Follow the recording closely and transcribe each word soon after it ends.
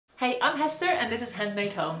Hey, I'm Hester and this is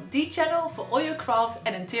Handmade Home, the channel for all your craft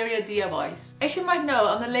and interior DIYs. As you might know,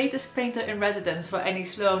 I'm the latest painter in residence for Annie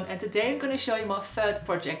Sloan, and today I'm going to show you my third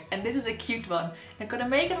project, and this is a cute one. I'm going to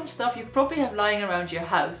make it from stuff you probably have lying around your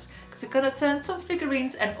house, because I'm going to turn some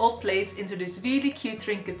figurines and old plates into these really cute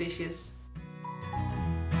trinket dishes.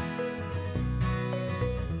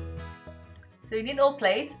 So you need an old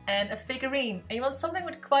plate and a figurine, and you want something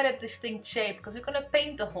with quite a distinct shape because you're going to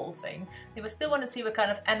paint the whole thing. You will still want to see what kind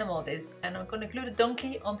of animal it is, and I'm going to glue the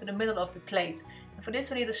donkey onto the middle of the plate. And for this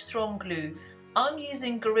we need a strong glue. I'm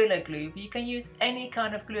using Gorilla Glue, but you can use any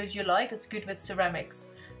kind of glue that you like that's good with ceramics.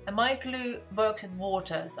 And my glue works with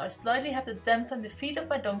water, so I slightly have to dampen the feet of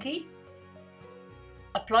my donkey,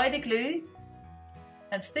 apply the glue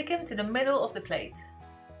and stick him to the middle of the plate.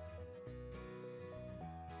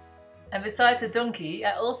 And besides the donkey,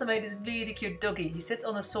 I also made this really cute doggy. He sits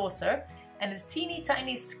on a saucer, and this teeny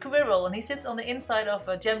tiny squirrel, and he sits on the inside of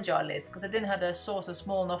a jam jar lid because I didn't have the saucer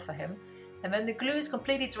small enough for him. And when the glue is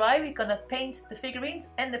completely dry, we're gonna paint the figurines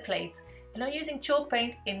and the plate. And I'm using chalk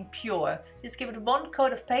paint in Pure. Just give it one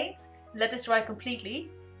coat of paint, let this dry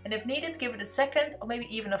completely, and if needed, give it a second or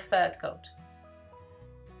maybe even a third coat.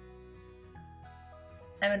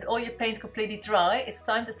 And when all your paint completely dry, it's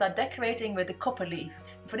time to start decorating with the copper leaf.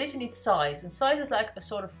 For this you need size, and size is like a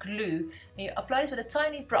sort of glue, and you apply this with a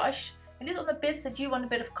tiny brush and just on the bits that you want a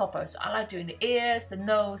bit of copper. So I like doing the ears, the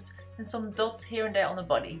nose and some dots here and there on the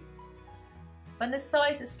body. When the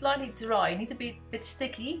size is slightly dry, you need to be a bit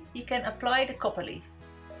sticky, you can apply the copper leaf.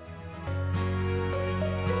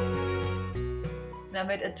 Now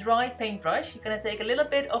with a dry paintbrush you're going to take a little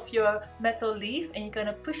bit of your metal leaf and you're going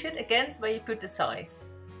to push it against where you put the size.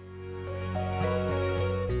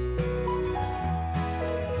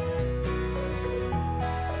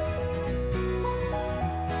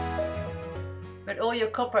 With all your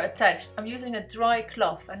copper attached, I'm using a dry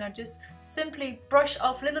cloth and I just simply brush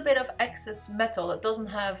off a little bit of excess metal that doesn't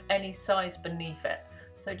have any size beneath it.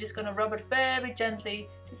 So I'm just going to rub it very gently,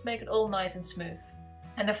 just make it all nice and smooth.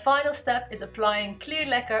 And the final step is applying clear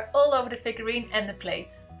lacquer all over the figurine and the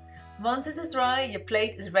plate. Once this is dry, your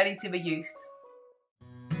plate is ready to be used.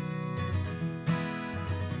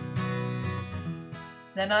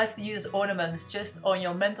 They're nice to use as ornaments just on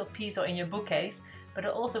your mantelpiece or in your bookcase, but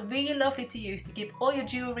they're also really lovely to use to keep all your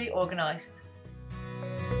jewellery organised.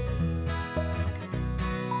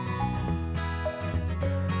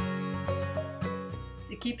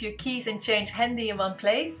 To keep your keys and change handy in one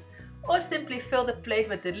place, or simply fill the plate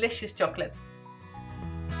with delicious chocolates.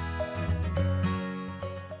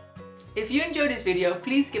 If you enjoyed this video,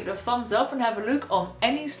 please give it a thumbs up and have a look on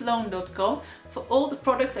anniesloan.com for all the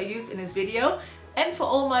products I used in this video and for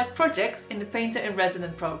all my projects in the Painter in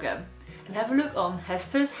Residence program. And have a look on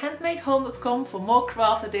hestershandmadehome.com for more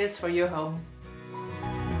craft ideas for your home.